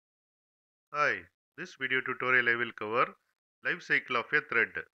Hi, this video tutorial I will cover life cycle of a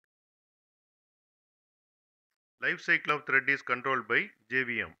thread. Life cycle of thread is controlled by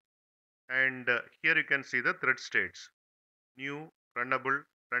JVM, and here you can see the thread states: new, runnable,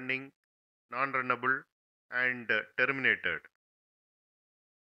 running, non-runnable, and terminated.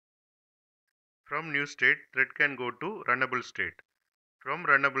 From new state, thread can go to runnable state. From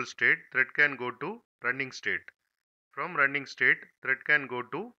runnable state, thread can go to running state. From running state, thread can go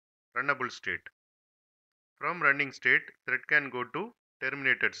to runnable state. From running state, thread can go to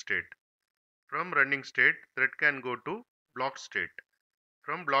terminated state. From running state, thread can go to block state.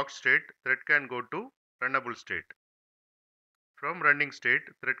 From block state, thread can go to runnable state. From running state,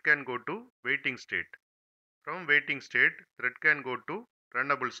 thread can go to waiting state. From waiting state, thread can go to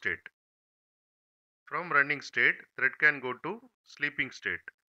runnable state. From running state, thread can go to sleeping state.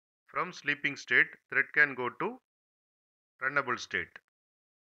 From sleeping state, thread can go to runnable state.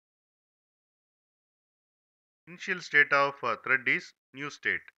 Initial state of thread is new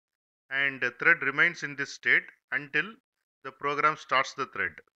state, and thread remains in this state until the program starts the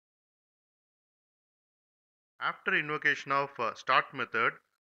thread. After invocation of start method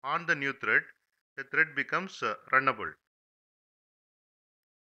on the new thread, the thread becomes runnable.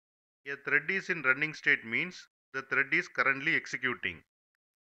 A thread is in running state means the thread is currently executing.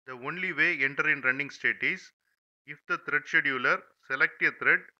 The only way enter in running state is if the thread scheduler select a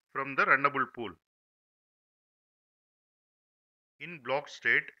thread from the runnable pool. In block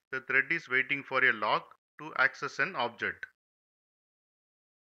state, the thread is waiting for a lock to access an object.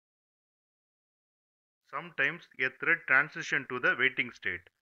 Sometimes a thread transitions to the waiting state,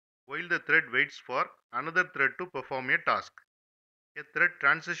 while the thread waits for another thread to perform a task. A thread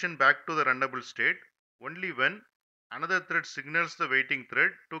transitions back to the runnable state only when another thread signals the waiting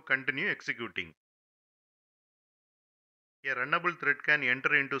thread to continue executing. A runnable thread can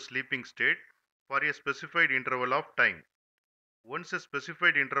enter into sleeping state for a specified interval of time. Once a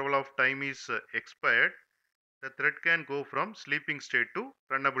specified interval of time is expired, the thread can go from sleeping state to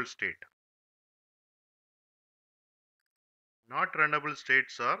runnable state. Not runnable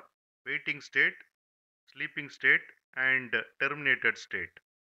states are waiting state, sleeping state, and terminated state.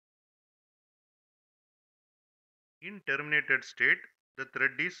 In terminated state, the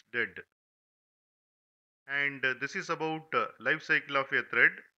thread is dead. And this is about life cycle of a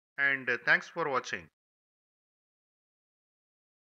thread. And thanks for watching.